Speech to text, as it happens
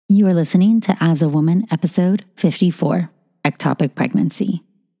You are listening to As a Woman, episode 54, Ectopic Pregnancy.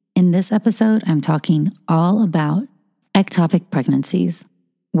 In this episode, I'm talking all about ectopic pregnancies,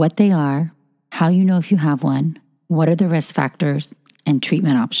 what they are, how you know if you have one, what are the risk factors, and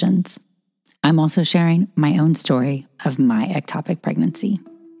treatment options. I'm also sharing my own story of my ectopic pregnancy.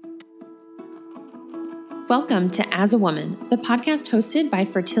 Welcome to As a Woman, the podcast hosted by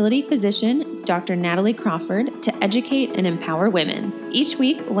fertility physician Dr. Natalie Crawford to educate and empower women. Each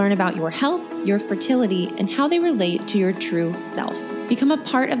week, learn about your health, your fertility, and how they relate to your true self. Become a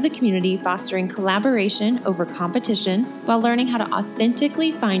part of the community fostering collaboration over competition while learning how to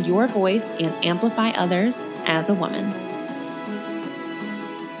authentically find your voice and amplify others as a woman.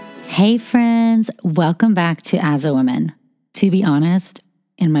 Hey friends, welcome back to As a Woman. To be honest,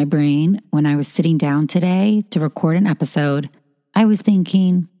 in my brain, when I was sitting down today to record an episode, I was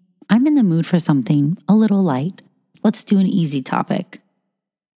thinking, I'm in the mood for something a little light. Let's do an easy topic.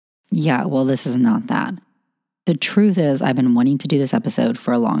 Yeah, well, this is not that. The truth is, I've been wanting to do this episode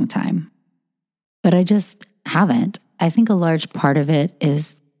for a long time, but I just haven't. I think a large part of it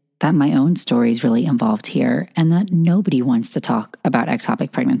is that my own story is really involved here and that nobody wants to talk about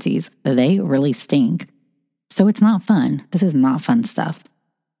ectopic pregnancies. They really stink. So it's not fun. This is not fun stuff.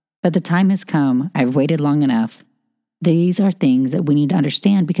 But the time has come. I've waited long enough. These are things that we need to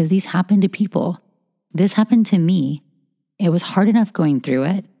understand because these happen to people. This happened to me. It was hard enough going through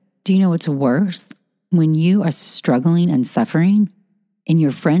it. Do you know what's worse? When you are struggling and suffering and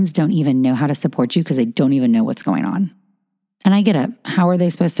your friends don't even know how to support you because they don't even know what's going on. And I get it. How are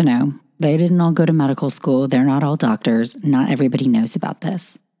they supposed to know? They didn't all go to medical school. They're not all doctors. Not everybody knows about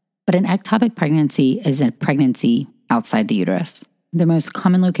this. But an ectopic pregnancy is a pregnancy outside the uterus. The most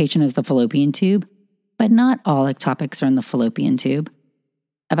common location is the fallopian tube, but not all ectopics are in the fallopian tube.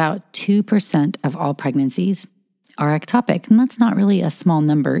 About 2% of all pregnancies are ectopic, and that's not really a small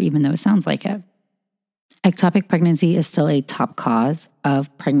number, even though it sounds like it. Ectopic pregnancy is still a top cause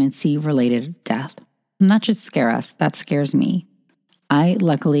of pregnancy-related death. And that should scare us. That scares me. I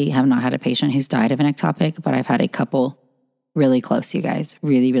luckily have not had a patient who's died of an ectopic, but I've had a couple really close, you guys,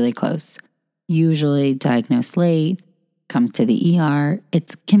 really, really close. Usually diagnosed late, comes to the ER,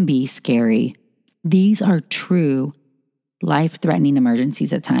 it can be scary. These are true life-threatening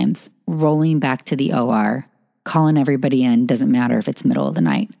emergencies at times. Rolling back to the OR, calling everybody in, doesn't matter if it's middle of the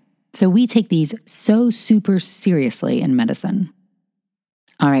night. So we take these so super seriously in medicine.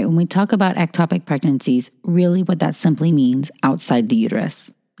 All right, when we talk about ectopic pregnancies, really what that simply means outside the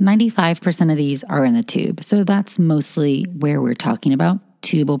uterus. 95% of these are in the tube, so that's mostly where we're talking about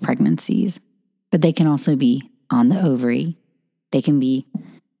tubal pregnancies. But they can also be on the ovary. They can be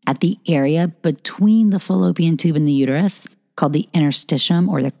at the area between the fallopian tube and the uterus called the interstitium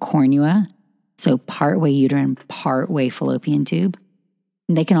or the cornua. So partway uterine, partway fallopian tube.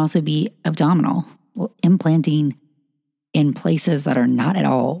 And they can also be abdominal, implanting in places that are not at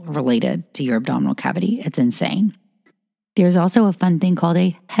all related to your abdominal cavity. It's insane. There's also a fun thing called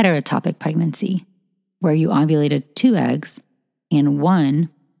a heterotopic pregnancy, where you ovulated 2 eggs and one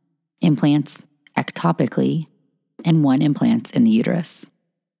implants ectopically and one implants in the uterus.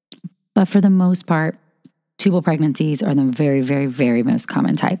 But for the most part, tubal pregnancies are the very, very, very most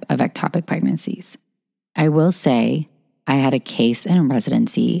common type of ectopic pregnancies. I will say I had a case in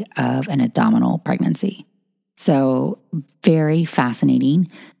residency of an abdominal pregnancy. So very fascinating.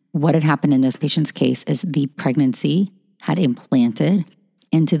 What had happened in this patient's case is the pregnancy had implanted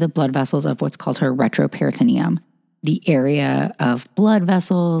into the blood vessels of what's called her retroperitoneum, the area of blood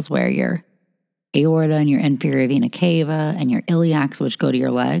vessels where your aorta and your inferior vena cava and your iliacs, which go to your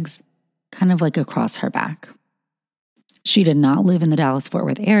legs, kind of like across her back. She did not live in the Dallas-Fort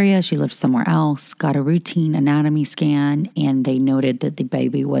Worth area. She lived somewhere else, got a routine anatomy scan, and they noted that the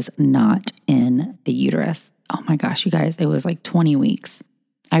baby was not in the uterus. Oh my gosh, you guys, it was like 20 weeks.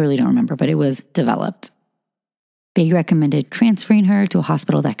 I really don't remember, but it was developed. They recommended transferring her to a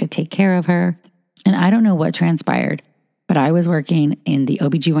hospital that could take care of her. And I don't know what transpired, but I was working in the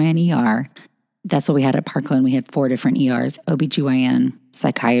OBGYN ER. That's what we had at Parkland. We had 4 different ERs, OBGYN,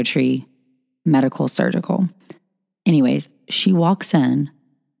 psychiatry, medical, surgical. Anyways, she walks in,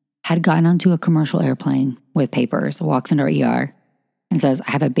 had gotten onto a commercial airplane with papers, walks into our ER and says,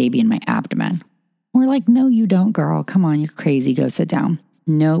 I have a baby in my abdomen. We're like, no, you don't, girl. Come on, you're crazy. Go sit down.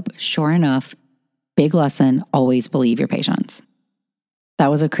 Nope. Sure enough, big lesson, always believe your patients.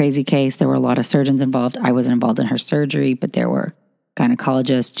 That was a crazy case. There were a lot of surgeons involved. I wasn't involved in her surgery, but there were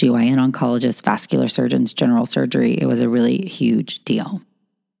gynecologists, GYN oncologists, vascular surgeons, general surgery. It was a really huge deal.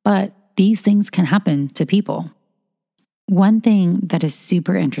 But these things can happen to people. One thing that is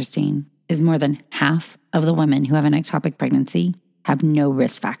super interesting is more than half of the women who have an ectopic pregnancy have no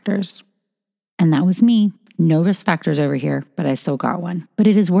risk factors. And that was me. No risk factors over here, but I still got one. But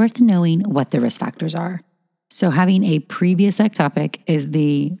it is worth knowing what the risk factors are. So having a previous ectopic is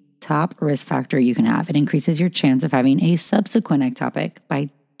the top risk factor you can have. It increases your chance of having a subsequent ectopic by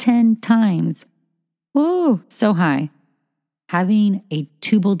 10 times. Whoa, so high. Having a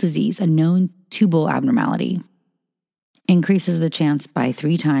tubal disease, a known tubal abnormality, increases the chance by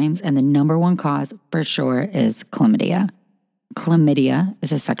 3 times. And the number one cause for sure is chlamydia. Chlamydia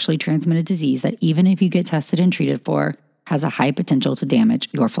is a sexually transmitted disease that even if you get tested and treated for, has a high potential to damage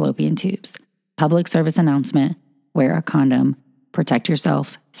your fallopian tubes. Public service announcement, wear a condom, protect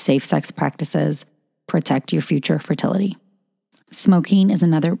yourself, safe sex practices, protect your future fertility. Smoking is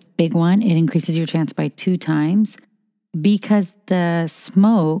another big one. It increases your chance by 2 times because the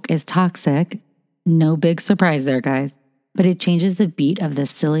smoke is toxic. No big surprise there, guys. But it changes the beat of the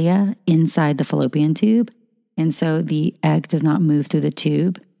cilia inside the fallopian tube. And so the egg does not move through the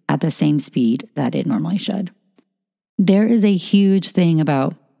tube at the same speed that it normally should. There is a huge thing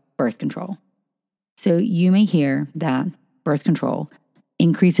about birth control. So you may hear that birth control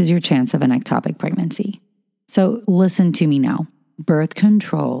increases your chance of an ectopic pregnancy. So listen to me now. Birth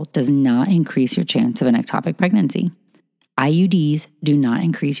control does not increase your chance of an ectopic pregnancy. IUDs do not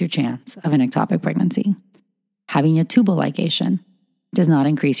increase your chance of an ectopic pregnancy. Having a tubal ligation does not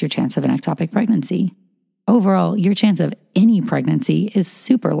increase your chance of an ectopic pregnancy. Overall, your chance of any pregnancy is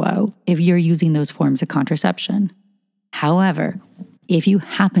super low if you're using those forms of contraception. However, if you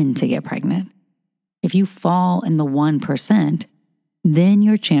happen to get pregnant, if you fall in the 1%, then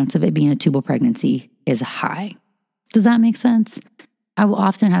your chance of it being a tubal pregnancy is high. Does that make sense? I will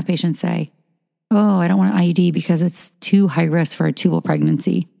often have patients say, "Oh, I don't want an IUD because it's too high risk for a tubal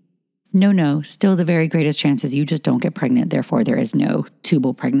pregnancy." No, still the very greatest chance is you just don't get pregnant, therefore there is no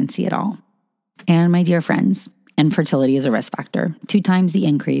tubal pregnancy at all. And my dear friends, infertility is a risk factor, 2 times the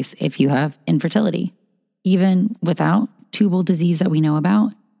increase if you have infertility. Even without tubal disease that we know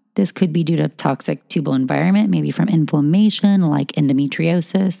about, this could be due to toxic tubal environment, maybe from inflammation like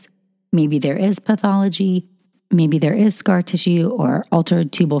endometriosis. Maybe there is pathology, maybe there is scar tissue or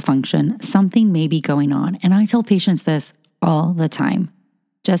altered tubal function. Something may be going on. And I tell patients this all the time.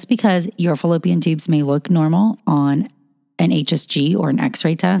 Just because your fallopian tubes may look normal on an HSG or an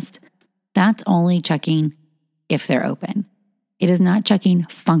X-ray test, that's only checking if they're open. It is not checking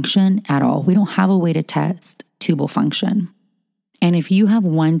function at all. We don't have a way to test tubal function. And if you have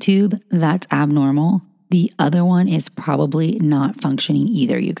one tube that's abnormal, the other one is probably not functioning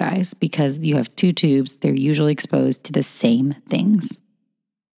either, you guys, because you have 2 tubes. They're usually exposed to the same things.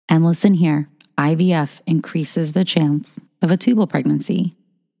 And listen here, IVF increases the chance of a tubal pregnancy.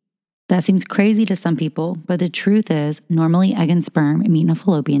 That seems crazy to some people, but the truth is normally egg and sperm meet in a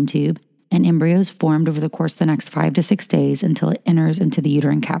fallopian tube and embryos formed over the course of the next 5 to 6 days until it enters into the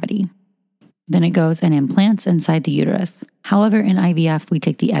uterine cavity. Then it goes and implants inside the uterus. However, in IVF, we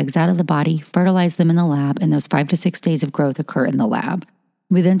take the eggs out of the body, fertilize them in the lab, and those 5 to 6 days of growth occur in the lab.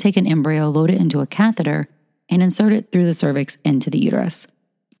 We then take an embryo, load it into a catheter, and insert it through the cervix into the uterus.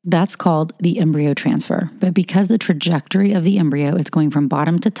 That's called the embryo transfer. But because the trajectory of the embryo is going from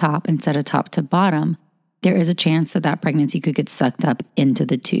bottom to top instead of top to bottom, there is a chance that that pregnancy could get sucked up into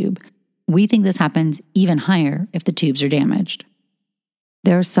the tube. We think this happens even higher if the tubes are damaged.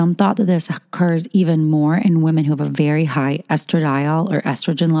 There's some thought that this occurs even more in women who have a very high estradiol or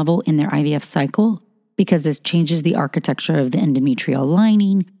estrogen level in their IVF cycle because this changes the architecture of the endometrial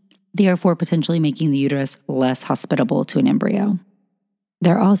lining, therefore potentially making the uterus less hospitable to an embryo.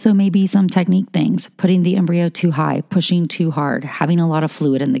 There also may be some technique things, putting the embryo too high, pushing too hard, having a lot of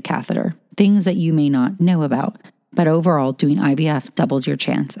fluid in the catheter, things that you may not know about. But overall, doing IVF doubles your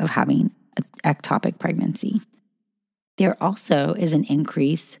chance of having an ectopic pregnancy. There also is an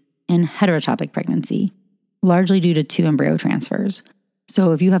increase in heterotopic pregnancy, largely due to 2 embryo transfers.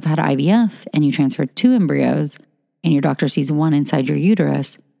 So if you have had IVF and you transfer 2 embryos and your doctor sees 1 inside your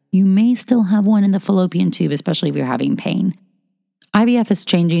uterus, you may still have 1 in the fallopian tube, especially if you're having pain. IVF is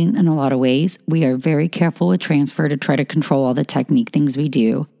changing in a lot of ways. We are very careful with transfer to try to control all the technique things we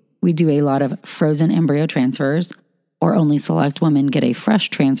do. We do a lot of frozen embryo transfers, or only select women get a fresh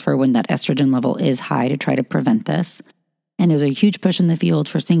transfer when that estrogen level is high to try to prevent this. And there's a huge push in the field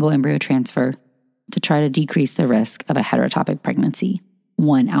for single embryo transfer to try to decrease the risk of a heterotopic pregnancy,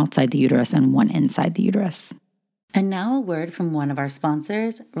 1 outside the uterus and 1 inside the uterus. And now a word from one of our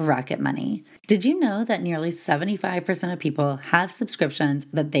sponsors, Rocket Money. Did you know that nearly 75% of people have subscriptions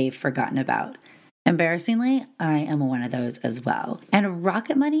that they've forgotten about? Embarrassingly, I am one of those as well. And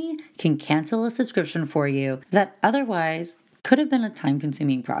Rocket Money can cancel a subscription for you that otherwise could have been a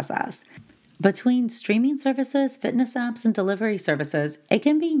time-consuming process. Between streaming services, fitness apps, and delivery services, it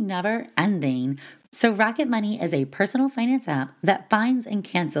can be never ending. So Rocket Money is a personal finance app that finds and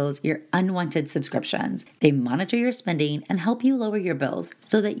cancels your unwanted subscriptions. They monitor your spending and help you lower your bills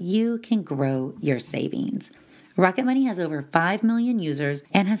so that you can grow your savings. Rocket Money has over 5 million users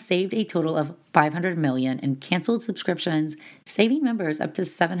and has saved a total of $500 million in canceled subscriptions, saving members up to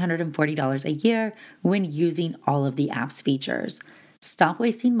 $740 a year when using all of the app's features. Stop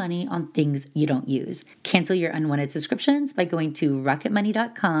wasting money on things you don't use. Cancel your unwanted subscriptions by going to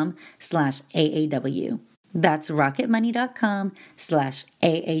rocketmoney.com/AAW. That's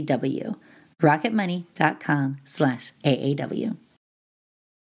rocketmoney.com/AAW. rocketmoney.com/AAW.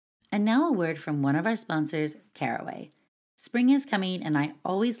 And now a word from one of our sponsors, Caraway. Spring is coming and I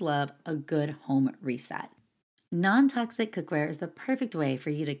always love a good home reset. Non-toxic cookware is the perfect way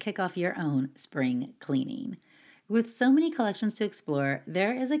for you to kick off your own spring cleaning. With so many collections to explore,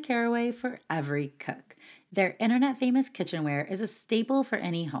 there is a Caraway for every cook. Their internet-famous kitchenware is a staple for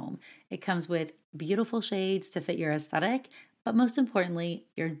any home. It comes with beautiful shades to fit your aesthetic, but most importantly,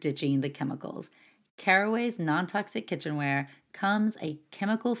 you're ditching the chemicals. Caraway's non-toxic kitchenware comes a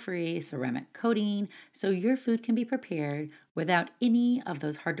chemical-free ceramic coating, so your food can be prepared without any of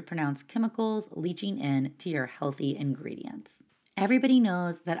those hard-to-pronounce chemicals leaching in to your healthy ingredients. Everybody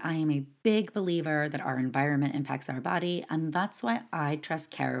knows that I am a big believer that our environment impacts our body, and that's why I trust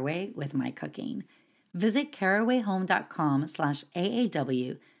Caraway with my cooking. Visit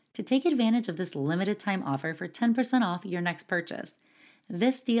carawayhome.com/AAW to take advantage of this limited time offer for 10% off your next purchase.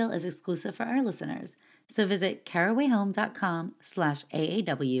 This deal is exclusive for our listeners, so visit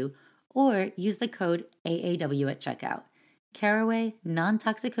carawayhome.com/AAW or use the code AAW at checkout. Caraway,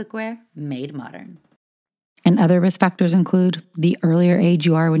 non-toxic cookware made modern. And other risk factors include the earlier age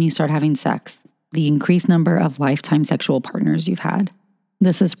you are when you start having sex, the increased number of lifetime sexual partners you've had.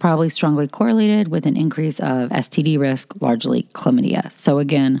 This is probably strongly correlated with an increase of STD risk, largely chlamydia. So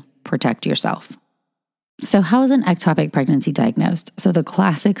again, protect yourself. So how is an ectopic pregnancy diagnosed? So the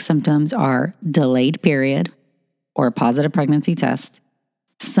classic symptoms are delayed period or a positive pregnancy test,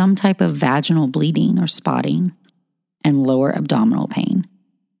 some type of vaginal bleeding or spotting, and lower abdominal pain.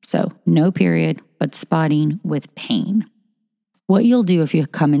 So no period, but spotting with pain. What you'll do if you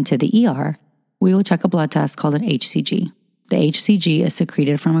come into the ER, we will check a blood test called an HCG. The HCG is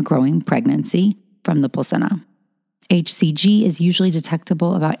secreted from a growing pregnancy from the placenta. HCG is usually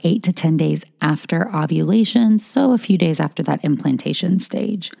detectable about 8 to 10 days after ovulation, so a few days after that implantation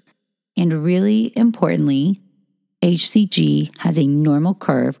stage. And really importantly, HCG has a normal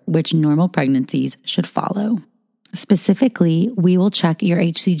curve, which normal pregnancies should follow. Specifically, we will check your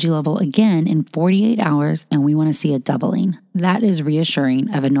HCG level again in 48 hours, and we want to see a doubling. That is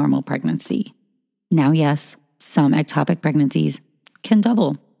reassuring of a normal pregnancy. Now, yes, some ectopic pregnancies can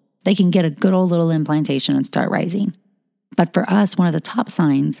double. They can get a good old little implantation and start rising. But for us, one of the top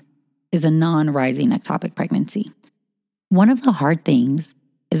signs is a non-rising ectopic pregnancy. One of the hard things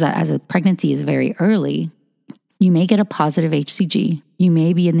is that as a pregnancy is very early, you may get a positive HCG, you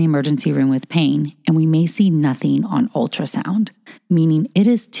may be in the emergency room with pain, and we may see nothing on ultrasound, meaning it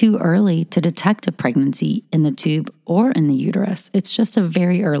is too early to detect a pregnancy in the tube or in the uterus. It's just a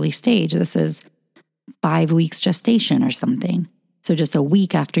very early stage. This is 5 weeks gestation or something. So just a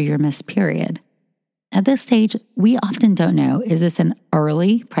week after your missed period. At this stage, we often don't know, is this an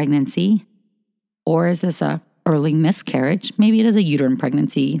early pregnancy or is this a early miscarriage? Maybe it is a uterine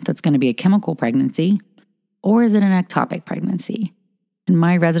pregnancy that's going to be a chemical pregnancy, or is it an ectopic pregnancy? In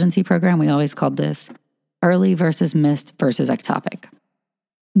my residency program, we always called this early versus missed versus ectopic,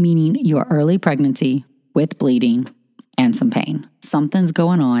 meaning your early pregnancy with bleeding and some pain. Something's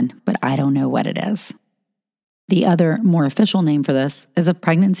going on, but I don't know what it is. The other, more official name for this is a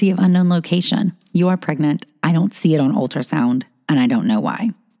pregnancy of unknown location. You are pregnant, I don't see it on ultrasound, and I don't know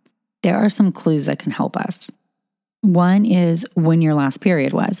why. There are some clues that can help us. One is when your last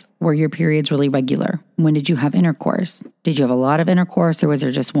period was. Were your periods really regular? When did you have intercourse? Did you have a lot of intercourse, or was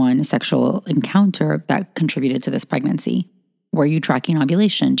there just one sexual encounter that contributed to this pregnancy? Were you tracking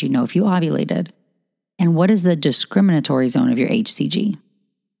ovulation? Do you know if you ovulated? And what is the discriminatory zone of your HCG?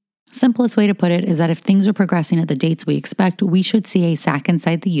 Simplest way to put it is that if things are progressing at the dates we expect, we should see a sac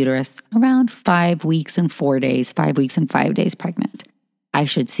inside the uterus around 5 weeks and 4 days, 5 weeks and 5 days pregnant. I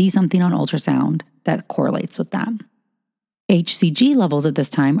should see something on ultrasound that correlates with that. HCG levels at this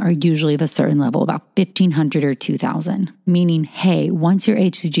time are usually of a certain level, about 1,500 or 2,000, meaning, hey, once your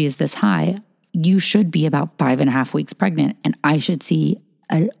HCG is this high, you should be about 5.5 weeks pregnant, and I should see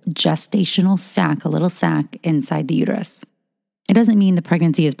a gestational sac, a little sac inside the uterus. It doesn't mean the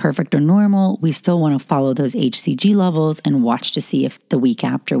pregnancy is perfect or normal. We still want to follow those HCG levels and watch to see if the week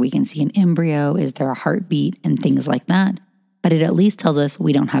after we can see an embryo, is there a heartbeat, and things like that. But it at least tells us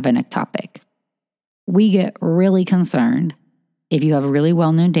we don't have an ectopic. We get really concerned if you have really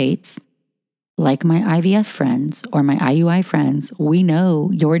well-known dates, like my IVF friends or my IUI friends. We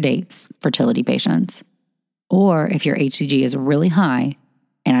know your dates, fertility patients. Or if your HCG is really high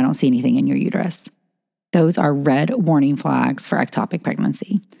and I don't see anything in your uterus. Those are red warning flags for ectopic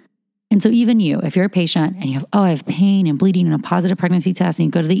pregnancy. And so even you, if you're a patient and you have, I have pain and bleeding and a positive pregnancy test, and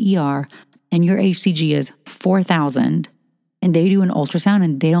you go to the ER and your HCG is 4,000 and they do an ultrasound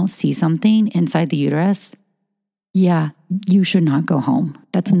and they don't see something inside the uterus, yeah, you should not go home.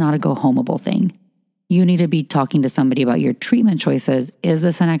 That's not a go homeable thing. You need to be talking to somebody about your treatment choices. Is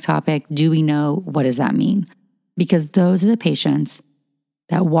this an ectopic? Do we know? What does that mean? Because those are the patients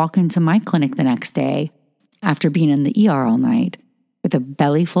that walk into my clinic the next day after being in the ER all night with a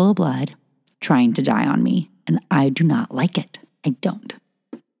belly full of blood trying to die on me. And I do not like it. I don't.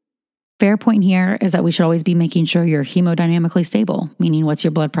 Fair point here is that we should always be making sure you're hemodynamically stable, meaning what's your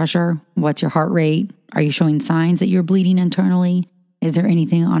blood pressure? What's your heart rate? Are you showing signs that you're bleeding internally? Is there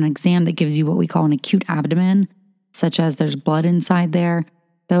anything on exam that gives you what we call an acute abdomen, such as there's blood inside there?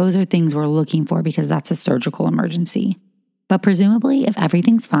 Those are things we're looking for because that's a surgical emergency. But presumably, if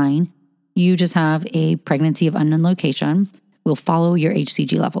everything's fine, you just have a pregnancy of unknown location, we'll follow your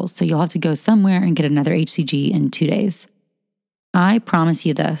HCG levels. So you'll have to go somewhere and get another HCG in 2 days. I promise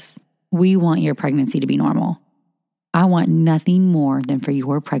you this. We want your pregnancy to be normal. I want nothing more than for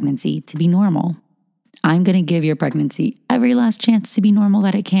your pregnancy to be normal. I'm going to give your pregnancy every last chance to be normal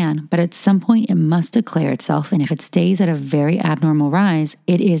that it can, but at some point it must declare itself, and if it stays at a very abnormal rise,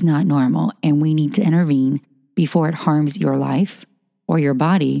 it is not normal, and we need to intervene before it harms your life or your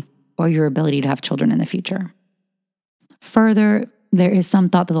body or your ability to have children in the future. Further, there is some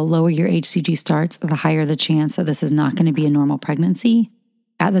thought that the lower your HCG starts, the higher the chance that this is not going to be a normal pregnancy.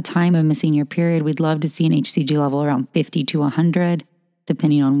 At the time of missing your period, we'd love to see an HCG level around 50 to 100,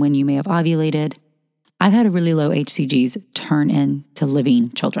 depending on when you may have ovulated. I've had really low HCGs turn into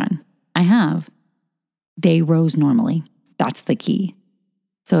living children. I have. They rose normally. That's the key.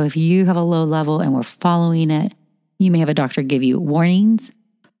 So if you have a low level and we're following it, you may have a doctor give you warnings,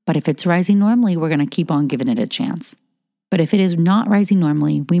 but if it's rising normally, we're going to keep on giving it a chance. But if it is not rising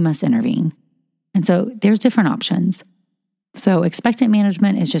normally, we must intervene. And so there's different options. So expectant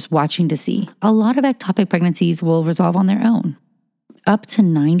management is just watching to see. A lot of ectopic pregnancies will resolve on their own. Up to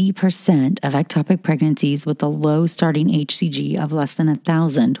 90% of ectopic pregnancies with a low starting HCG of less than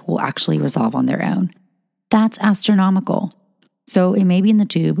 1,000 will actually resolve on their own. That's astronomical. So it may be in the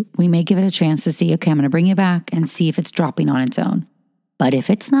tube. We may give it a chance to see, okay, I'm going to bring it back and see if it's dropping on its own. But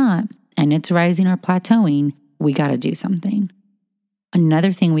if it's not, and it's rising or plateauing, we got to do something.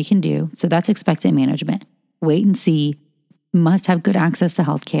 Another thing we can do, so that's expectant management. Wait and see. Must have good access to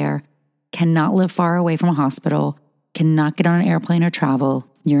healthcare, cannot live far away from a hospital, cannot get on an airplane or travel,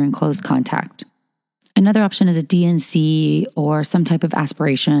 you're in close contact. Another option is a DNC or some type of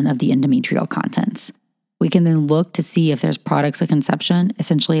aspiration of the endometrial contents. We can then look to see if there's products of conception,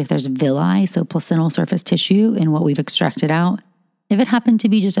 essentially if there's villi, so placental surface tissue in what we've extracted out. If it happened to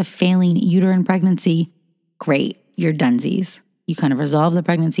be just a failing uterine pregnancy, great, you're dunsies. You kind of resolve the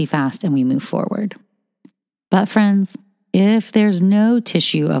pregnancy fast and we move forward. But friends, if there's no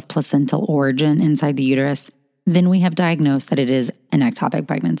tissue of placental origin inside the uterus, then we have diagnosed that it is an ectopic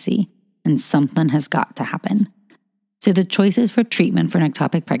pregnancy and something has got to happen. So the choices for treatment for an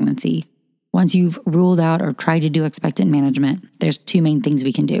ectopic pregnancy, once you've ruled out or tried to do expectant management, there's two main things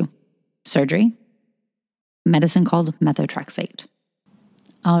we can do. Surgery, medicine called methotrexate.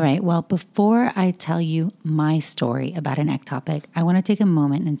 All right, well, before I tell you my story about an ectopic, I want to take a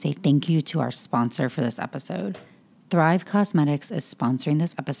moment and say thank you to our sponsor for this episode. Thrive Cosmetics is sponsoring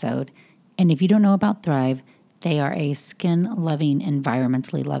this episode, and if you don't know about Thrive, they are a skin-loving,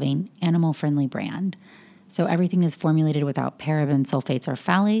 environmentally loving, animal-friendly brand. So everything is formulated without parabens, sulfates, or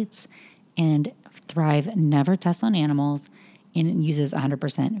phthalates, and Thrive never tests on animals, and it uses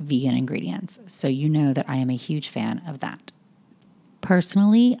 100% vegan ingredients. So you know that I am a huge fan of that.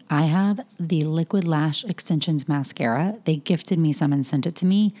 Personally, I have the Liquid Lash Extensions Mascara. They gifted me some and sent it to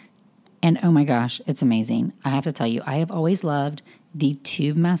me. And oh my gosh, it's amazing. I have to tell you, I have always loved the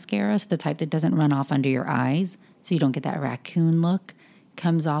tube mascara, so the type that doesn't run off under your eyes, so you don't get that raccoon look,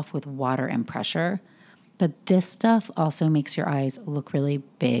 comes off with water and pressure. But this stuff also makes your eyes look really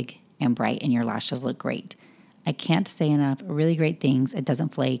big and bright and your lashes look great. I can't say enough really great things. It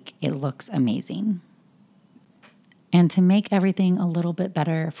doesn't flake. It looks amazing. And to make everything a little bit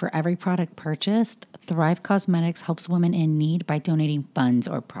better, for every product purchased, Thrive Cosmetics helps women in need by donating funds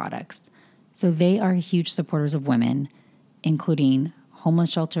or products. So they are huge supporters of women, including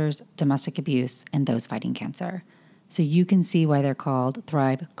homeless shelters, domestic abuse, and those fighting cancer. So you can see why they're called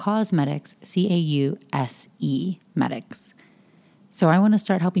Thrive Cosmetics, C-A-U-S-E Medics. So I want to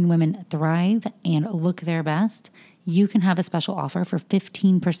start helping women thrive and look their best. You can have a special offer for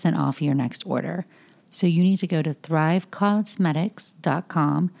 15% off your next order. So you need to go to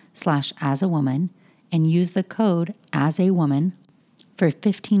thrivecosmetics.com/asawoman and use the code ASAWOMAN for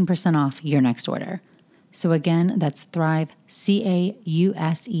 15% off your next order. So again, that's Thrive,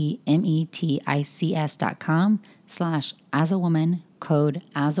 CAUSEMETICS.com/asawoman, code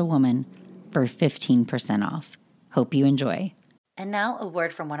ASAWOMAN for 15% off. Hope you enjoy. And now a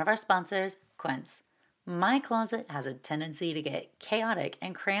word from one of our sponsors, Quince. My closet has a tendency to get chaotic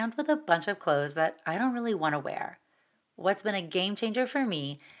and crammed with a bunch of clothes that I don't really want to wear. What's been a game changer for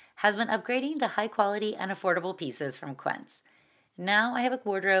me has been upgrading to high quality and affordable pieces from Quince. Now I have a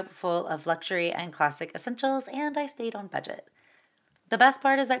wardrobe full of luxury and classic essentials, and I stayed on budget. The best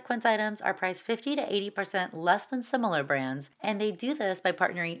part is that Quince items are priced 50 to 80% less than similar brands, and they do this by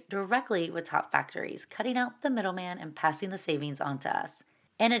partnering directly with top factories, cutting out the middleman and passing the savings on to us.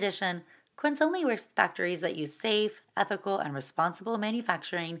 In addition, Quince only works with factories that use safe, ethical, and responsible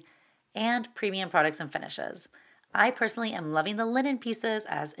manufacturing and premium products and finishes. I personally am loving the linen pieces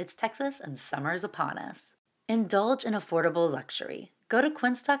as it's Texas and summer's upon us. Indulge in affordable luxury. Go to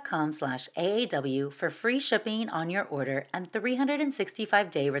quince.com/AAW for free shipping on your order and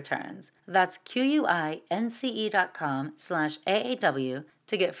 365-day returns. That's QUINCE.com/AAW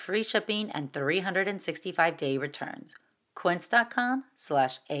to get free shipping and 365-day returns.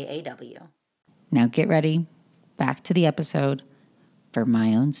 Quince.com/AAW. Now get ready. Back to the episode for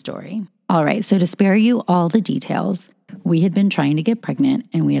my own story. All right, so to spare you all the details, we had been trying to get pregnant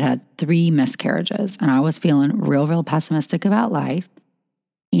and we had 3 miscarriages, and I was feeling real pessimistic about life.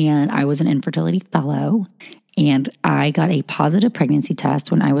 And I was an infertility fellow, and I got a positive pregnancy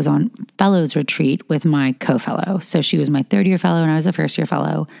test when I was on fellows retreat with my co-fellow. So she was my 3rd-year fellow and I was a first-year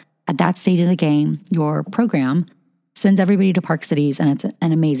fellow. At that stage of the game, your program sends everybody to Park Cities, and it's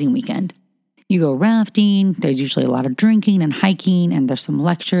an amazing weekend. You go rafting, there's usually a lot of drinking and hiking, and there's some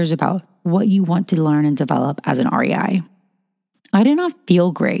lectures about what you want to learn and develop as an REI. I did not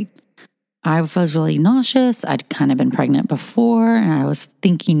feel great. I was really nauseous. I'd kind of been pregnant before, and I was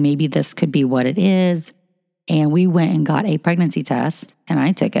thinking maybe this could be what it is. And we went and got a pregnancy test, and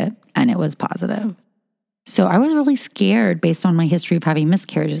I took it, and it was positive. So I was really scared based on my history of having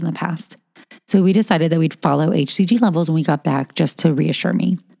miscarriages in the past. So we decided that we'd follow HCG levels when we got back just to reassure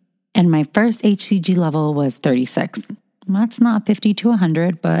me. And my first HCG level was 36. That's not 50 to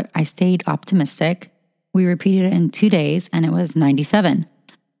 100, but I stayed optimistic. We repeated it in 2 days, and it was 97.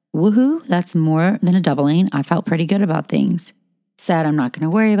 Woohoo, that's more than a doubling. I felt pretty good about things. Said, I'm not going to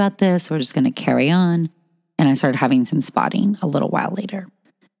worry about this. We're just going to carry on. And I started having some spotting a little while later.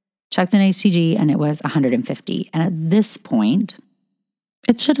 Checked an HCG, and it was 150. And at this point,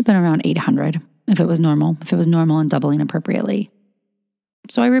 it should have been around 800 if it was normal and doubling appropriately.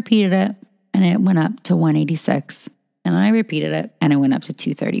 So I repeated it, and it went up to 186. And I repeated it, and it went up to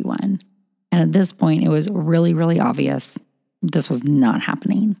 231. And at this point, it was really obvious this was not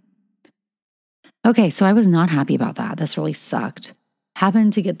happening. Okay, so I was not happy about that. This really sucked.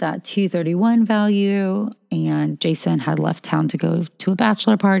 Happened to get that 231 value, and Jason had left town to go to a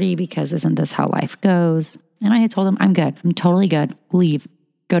bachelor party because isn't this how life goes? And I had told him, I'm good. I'm totally good. Leave.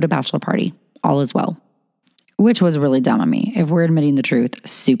 Go to bachelor party. All is well. Which was really dumb of me. If we're admitting the truth,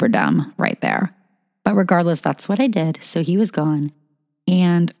 super dumb right there. But regardless, that's what I did. So he was gone.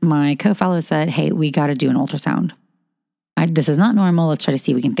 And my co-fellow said, hey, we got to do an ultrasound. This is not normal. Let's try to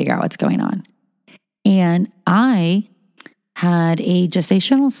see if we can figure out what's going on. And I had a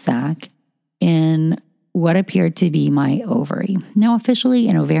gestational sac in what appeared to be my ovary. Now, officially,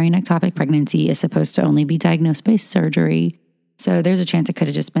 an ovarian ectopic pregnancy is supposed to only be diagnosed by surgery. So there's a chance it could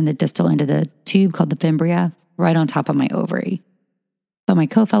have just been the distal end of the tube called the fimbria right on top of my ovary. But my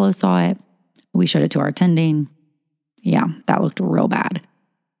co-fellow saw it. We showed it to our attending. Yeah, that looked real bad.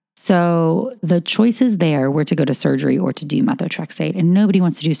 So the choices there were to go to surgery or to do methotrexate. And nobody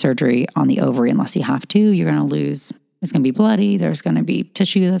wants to do surgery on the ovary unless you have to. You're going to lose. It's going to be bloody. There's going to be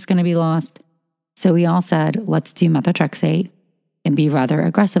tissue that's going to be lost. So we all said, let's do methotrexate and be rather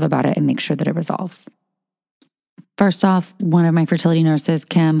aggressive about it and make sure that it resolves. First off, one of my fertility nurses,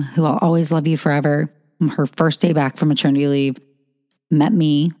 Kim, who I'll always love you forever, her first day back from maternity leave, met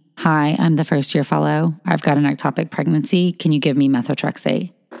me. Hi, I'm the first-year fellow. I've got an ectopic pregnancy. Can you give me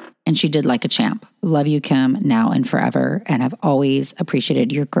methotrexate? And she did like a champ. Love you, Kim, now and forever, and have always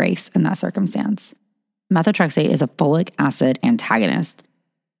appreciated your grace in that circumstance. Methotrexate is a folic acid antagonist.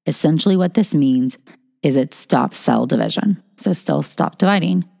 Essentially what this means is it stops cell division. So cells stop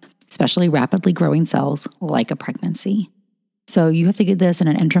dividing, especially rapidly growing cells like a pregnancy. So you have to get this in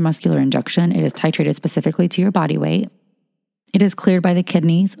an intramuscular injection. It is titrated specifically to your body weight. It is cleared by the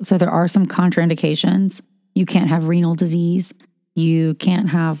kidneys. So there are some contraindications. You can't have renal disease. You can't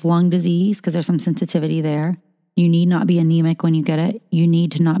have lung disease because there's some sensitivity there. You need not be anemic when you get it. You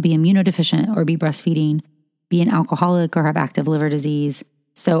need to not be immunodeficient or be breastfeeding, be an alcoholic or have active liver disease.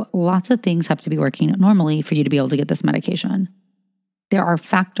 So lots of things have to be working normally for you to be able to get this medication. There are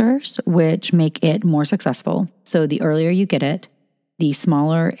factors which make it more successful. So the earlier you get it, the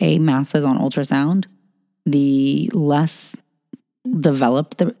smaller a mass is on ultrasound, the less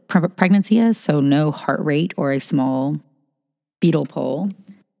developed the pregnancy is. So no heart rate or a small fetal pole.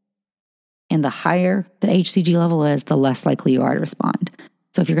 And the higher the HCG level is, the less likely you are to respond.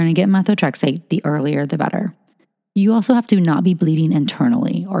 So if you're going to get methotrexate, the earlier the better. You also have to not be bleeding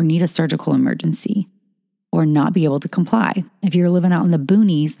internally or need a surgical emergency or not be able to comply. If you're living out in the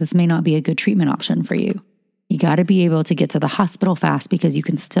boonies, this may not be a good treatment option for you. You got to be able to get to the hospital fast because you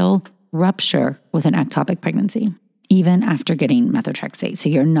can still rupture with an ectopic pregnancy, even after getting methotrexate. So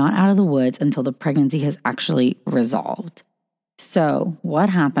you're not out of the woods until the pregnancy has actually resolved. So what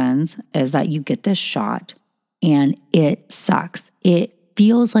happens is that you get this shot and it sucks. It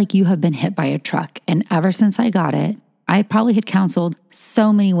feels like you have been hit by a truck. And ever since I got it, I probably had counseled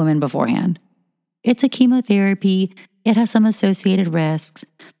so many women beforehand. It's a chemotherapy. It has some associated risks.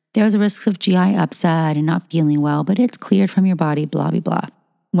 There's risks of GI upset and not feeling well, but it's cleared from your body, blah, blah, blah.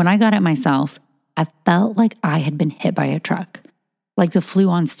 When I got it myself, I felt like I had been hit by a truck, like the flu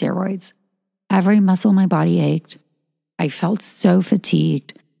on steroids. Every muscle in my body ached. I felt so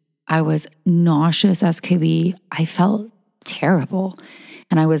fatigued. I was nauseous as could be. I felt terrible,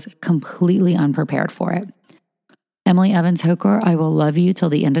 and I was completely unprepared for it. Emily Evans Hoker, I will love you till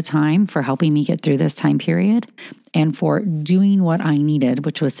the end of time for helping me get through this time period and for doing what I needed,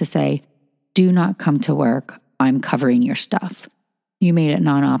 which was to say, do not come to work. I'm covering your stuff. You made it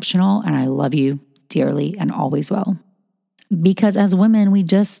non-optional, and I love you dearly and always will. Because as women, we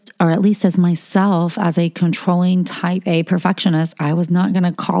just, or at least as myself, as a controlling type A perfectionist, I was not going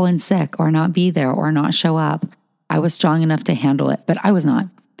to call in sick or not be there or not show up. I was strong enough to handle it, but I was not.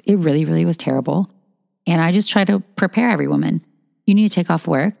 It really, really was terrible. And I just try to prepare every woman. You need to take off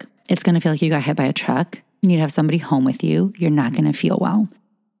work. It's going to feel like you got hit by a truck. You need to have somebody home with you. You're not going to feel well.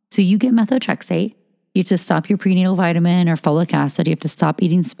 So you get methotrexate. You have to stop your prenatal vitamin or folic acid. You have to stop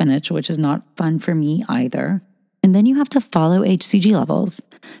eating spinach, which is not fun for me either. And then you have to follow HCG levels.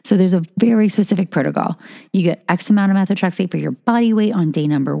 So there's a very specific protocol. You get X amount of methotrexate for your body weight on day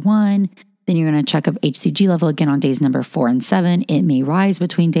number 1. Then you're going to check up HCG level again on days number 4 and 7. It may rise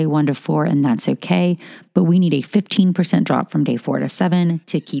between day 1 to 4, and that's okay. But we need a 15% drop from day 4 to 7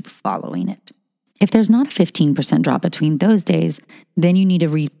 to keep following it. If there's not a 15% drop between those days, then you need to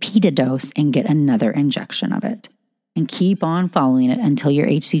repeat a dose and get another injection of it. And keep on following it until your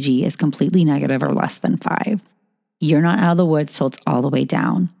HCG is completely negative or less than 5. You're not out of the woods till it's all the way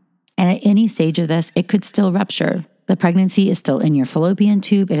down. And at any stage of this, it could still rupture. The pregnancy is still in your fallopian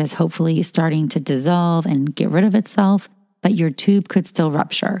tube. It is hopefully starting to dissolve and get rid of itself, but your tube could still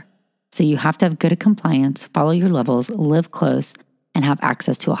rupture. So you have to have good compliance, follow your levels, live close, and have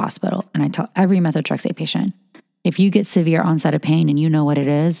access to a hospital. And I tell every methotrexate patient, if you get severe onset of pain and you know what it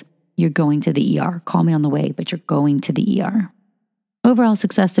is, you're going to the ER. Call me on the way, but you're going to the ER. Overall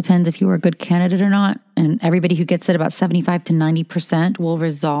success depends if you are a good candidate or not. And everybody who gets it, about 75 to 90% will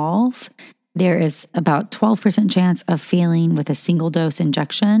resolve. There is about 12% chance of failing with a single dose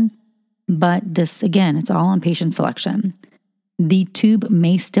injection. But this, again, it's all on patient selection. The tube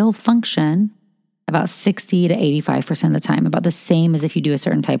may still function about 60 to 85% of the time, about the same as if you do a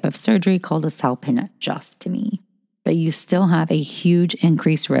certain type of surgery called a salpingostomy. But you still have a huge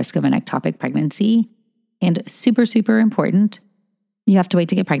increased risk of an ectopic pregnancy. And super, super important, you have to wait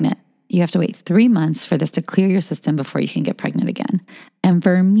to get pregnant. You have to wait 3 months for this to clear your system before you can get pregnant again. And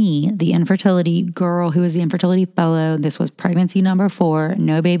for me, the infertility girl who was the infertility fellow, this was pregnancy number 4,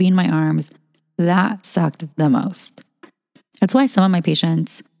 no baby in my arms, that sucked the most. That's why some of my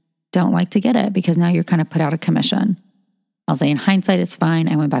patients don't like to get it, because now you're kind of put out of commission. I'll say in hindsight, it's fine.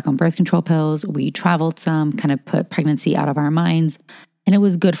 I went back on birth control pills. We traveled some, kind of put pregnancy out of our minds, and it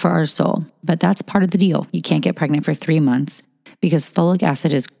was good for our soul. But that's part of the deal. You can't get pregnant for 3 months because folic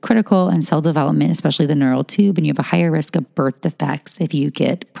acid is critical in cell development, especially the neural tube, and you have a higher risk of birth defects if you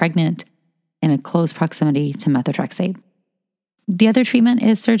get pregnant in a close proximity to methotrexate. The other treatment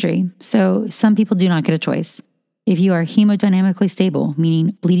is surgery. So some people do not get a choice. If you are hemodynamically stable,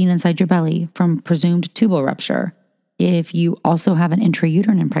 meaning bleeding inside your belly from presumed tubal rupture, if you also have an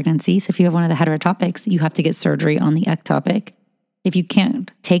intrauterine pregnancy, so if you have one of the heterotopics, you have to get surgery on the ectopic. If you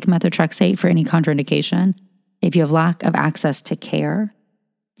can't take methotrexate for any contraindication, if you have lack of access to care,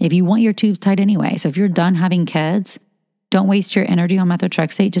 if you want your tubes tied anyway, so if you're done having kids, don't waste your energy on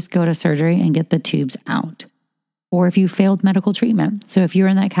methotrexate, just go to surgery and get the tubes out. Or if you failed medical treatment. So if you're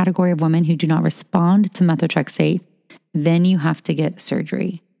in that category of women who do not respond to methotrexate, then you have to get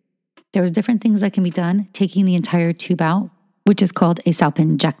surgery. There's different things that can be done, taking the entire tube out, which is called a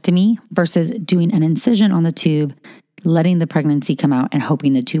salpingectomy, versus doing an incision on the tube, letting the pregnancy come out and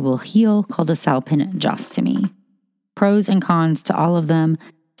hoping the tube will heal, called a salpingostomy. Pros and cons to all of them.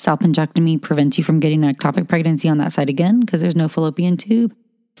 Salpingectomy prevents you from getting an ectopic pregnancy on that side again because there's no fallopian tube.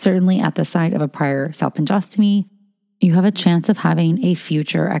 Certainly at the site of a prior salpingostomy, you have a chance of having a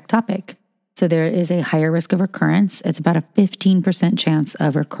future ectopic. So there is a higher risk of recurrence. It's about a 15% chance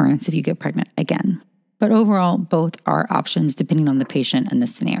of recurrence if you get pregnant again. But overall, both are options depending on the patient and the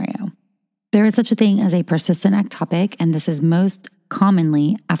scenario. There is such a thing as a persistent ectopic, and this is most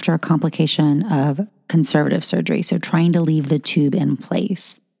commonly after a complication of conservative surgery, so trying to leave the tube in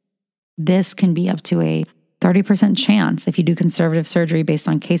place. This can be up to a 30% chance if you do conservative surgery based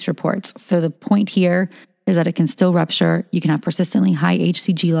on case reports. So the point here is that it can still rupture. You can have persistently high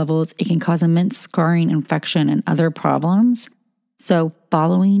HCG levels. It can cause immense scarring, infection, and other problems. So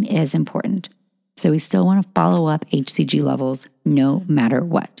following is important. So we still want to follow up HCG levels no matter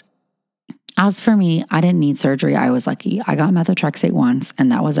what. As for me, I didn't need surgery. I was lucky. I got methotrexate once,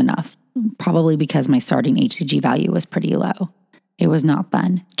 and that was enough. Probably because my starting HCG value was pretty low. It was not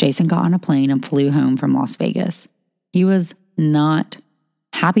fun. Jason got on a plane and flew home from Las Vegas. He was not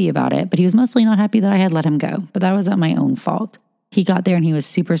happy about it, but he was mostly not happy that I had let him go. But that was at my own fault. He got there and he was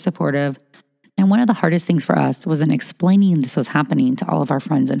super supportive. And one of the hardest things for us was in explaining this was happening to all of our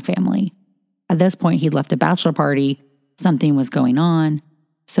friends and family. At this point, he'd left a bachelor party. Something was going on.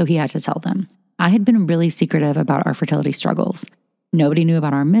 So he had to tell them. I had been really secretive about our fertility struggles. Nobody knew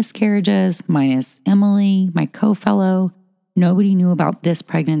about our miscarriages, minus Emily, my co-fellow. Nobody knew about this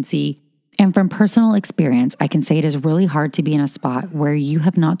pregnancy. And from personal experience, I can say it is really hard to be in a spot where you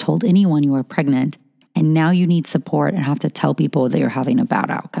have not told anyone you are pregnant, and now you need support and have to tell people that you're having a bad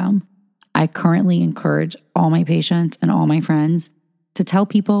outcome. I currently encourage all my patients and all my friends to tell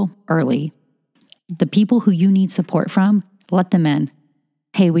people early. The people who you need support from, let them in.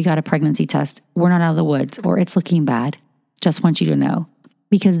 Hey, we got a pregnancy test. We're not out of the woods, or it's looking bad. Just want you to know.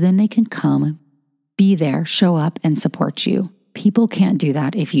 Because then they can come, be there, show up, and support you. People can't do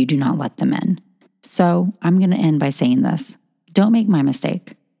that if you do not let them in. So I'm going to end by saying this. Don't make my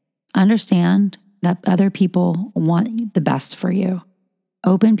mistake. Understand that other people want the best for you.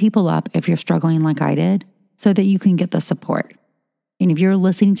 Open people up if you're struggling like I did so that you can get the support. And if you're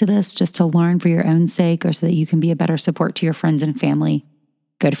listening to this just to learn for your own sake or so that you can be a better support to your friends and family,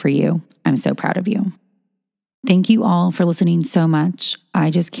 good for you. I'm so proud of you. Thank you all for listening so much.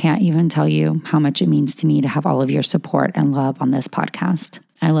 I just can't even tell you how much it means to me to have all of your support and love on this podcast.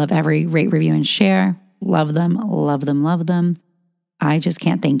 I love every rate, review, and share. Love them, love them, love them. I just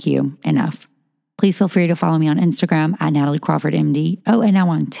can't thank you enough. Please feel free to follow me on Instagram at Natalie Crawford MD. Oh, and now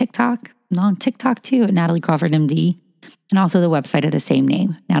on TikTok. I'm on TikTok too at Natalie Crawford MD. And also the website of the same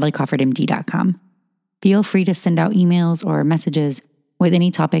name, nataliecrawfordmd.com. Feel free to send out emails or messages with any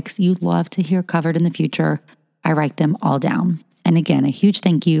topics you'd love to hear covered in the future. I write them all down. And again, a huge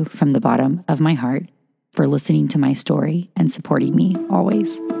thank you from the bottom of my heart for listening to my story and supporting me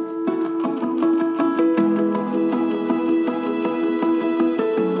always.